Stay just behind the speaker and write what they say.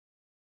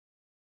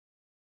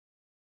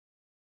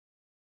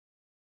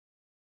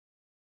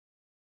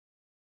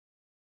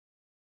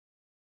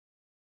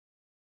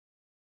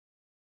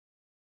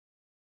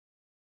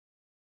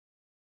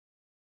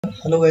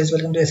Hello guys,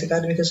 welcome to S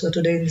Academic. So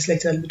today in this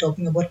lecture I'll be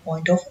talking about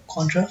point of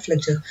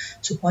contraflexure.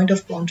 So point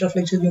of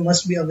contraflexure, you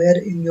must be aware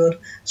in your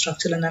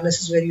structural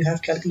analysis where you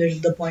have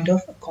calculated the point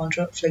of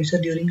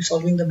contraflexure during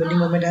solving the bending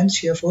moment and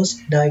shear force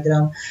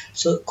diagram.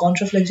 So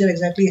contraflexure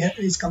exactly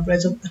is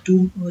comprised of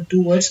two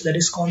words, that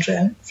is contra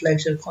and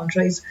flexure.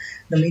 Contra is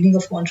the meaning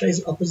of contra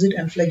is opposite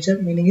and flexure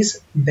meaning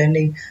is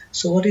bending.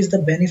 So what is the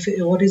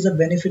benefit? What is the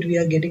benefit we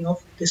are getting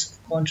of this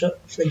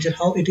contraflexure?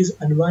 How it is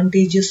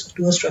advantageous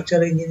to a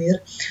structural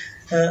engineer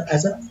uh,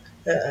 as a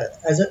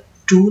as a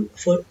tool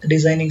for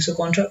designing. So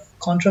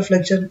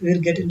contraflexure, we'll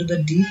get into the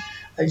deep.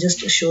 I'll just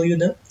show you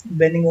the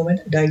bending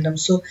moment diagram.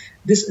 So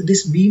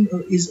this beam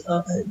is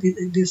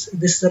this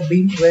is a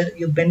beam where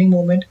your bending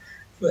moment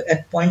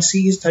at point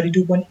C is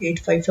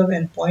 32.855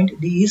 and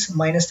point D is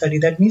minus 30.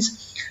 That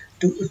means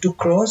to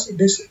cross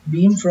this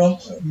beam from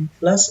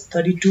plus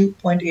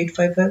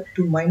 32.855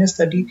 to minus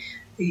 30,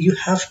 you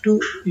have to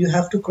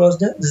cross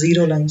the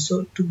zero line.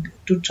 So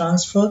to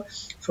transfer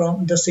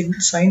from the sign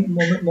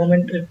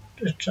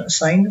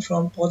sign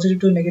from positive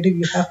to negative,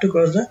 you have to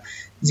cross the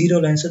zero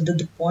line. So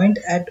the point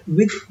at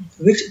which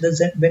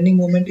the bending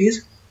moment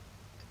is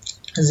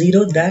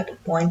zero,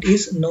 that point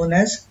is known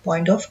as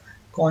point of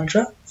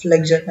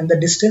contraflexure, and the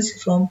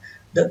distance from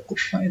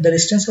the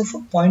distance of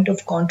point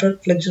of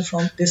contraflexure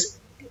from this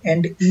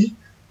end E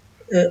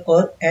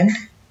or end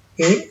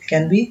A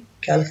can be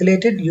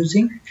calculated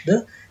using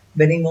the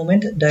bending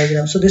moment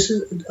diagram. So this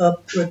is a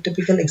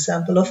typical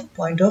example of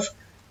point of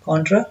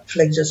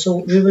contraflexure. So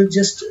we will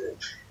just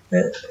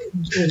uh,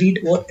 read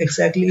what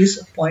exactly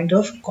is a point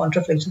of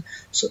contraflexure.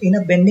 So in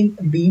a bending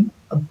beam,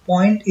 a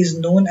point is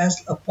known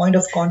as a point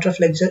of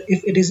contraflexure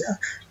if it is a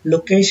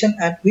location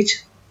at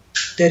which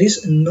there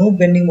is no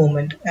bending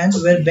moment and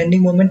where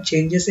bending moment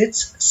changes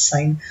its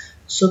sign.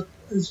 So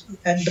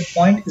at the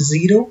point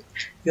 0,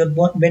 your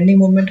bending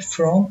moment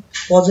from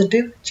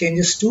positive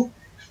changes to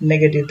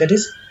negative. That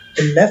is,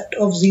 the left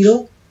of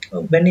 0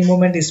 bending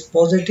moment is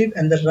positive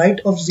and the right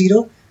of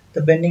 0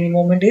 the bending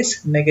moment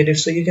is negative.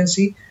 So you can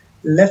see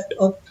left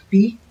of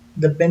P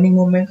the bending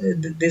moment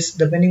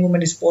the bending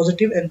moment is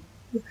positive, and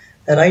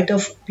right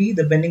of P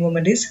the bending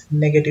moment is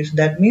negative.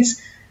 That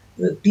means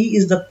P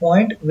is the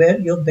point where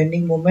your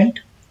bending moment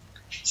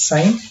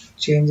sign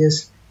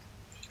changes.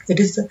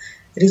 It is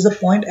the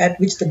point at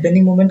which the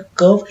bending moment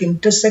curve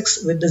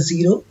intersects with the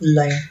zero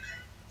line.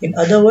 In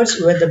other words,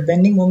 where the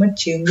bending moment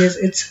changes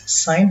its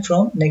sign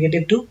from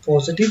negative to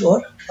positive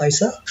or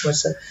vice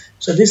versa.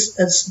 So this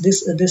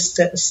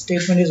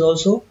statement is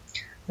also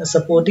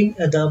supporting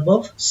the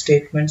above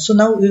statement. So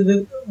now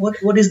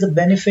what is the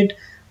benefit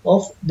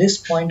of this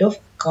point of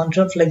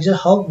contraflexure?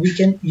 How we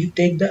can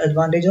take the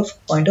advantage of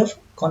point of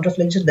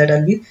contraflexure, that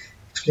I'll be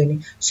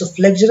explaining. So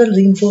flexural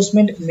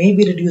reinforcement may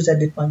be reduced at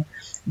this point.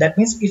 That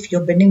means if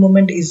your bending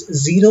moment is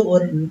 0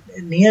 or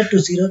near to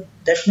 0,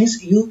 that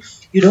means you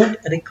don't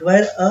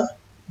require a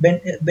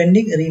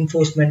bending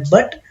reinforcement,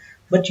 but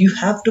you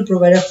have to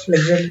provide a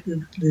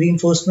flexural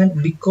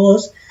reinforcement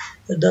because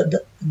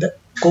the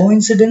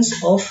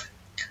coincidence of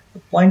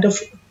point of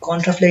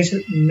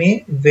contraflexure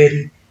may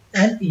vary,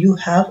 and you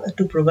have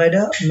to provide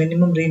a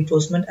minimum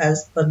reinforcement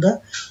as per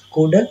the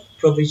codal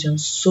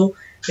provisions. So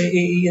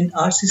in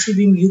RCC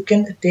beam, you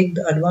can take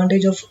the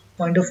advantage of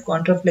point of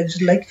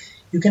contraflexure, like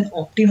you can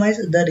optimize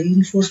the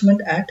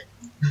reinforcement at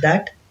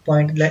that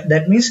point.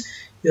 That means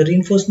your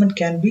reinforcement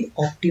can be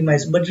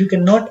optimized, but you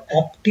cannot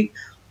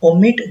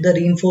omit the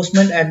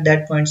reinforcement at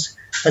that point.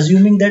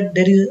 Assuming that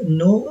there is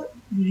no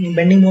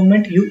bending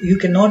moment, you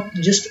cannot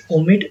just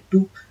omit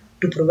to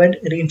provide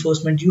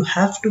reinforcement. You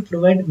have to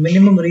provide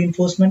minimum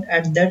reinforcement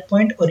at that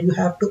point, or you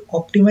have to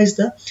optimize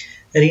the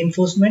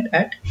reinforcement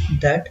at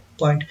that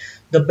point.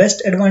 The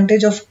best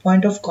advantage of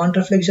point of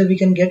contraflexure we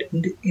can get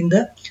in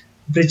the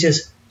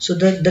bridges. So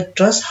the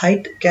truss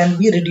height can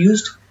be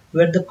reduced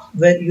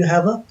where you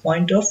have a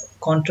point of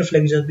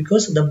contraflexure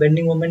because the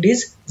bending moment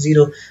is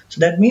 0. So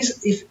that means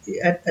if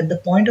at the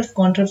point of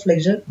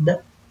contraflexure,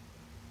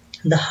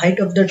 the height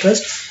of the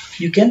truss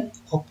you can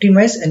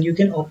optimize, and you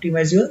can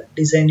optimize your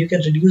design. You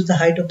can reduce the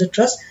height of the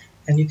truss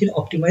and you can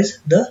optimize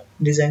the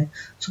design.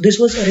 So this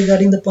was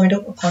regarding the point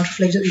of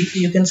contraflexure.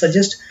 You can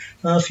suggest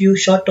a few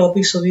short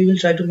topics, so we will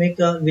try to make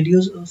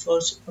videos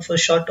for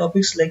short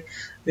topics. Like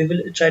we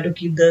will try to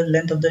keep the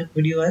length of the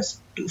video as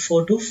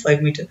 4 to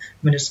 5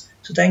 minutes.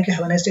 So thank you,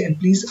 have a nice day, and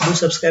please do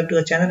subscribe to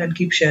our channel and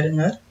keep sharing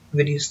our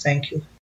videos. Thank you.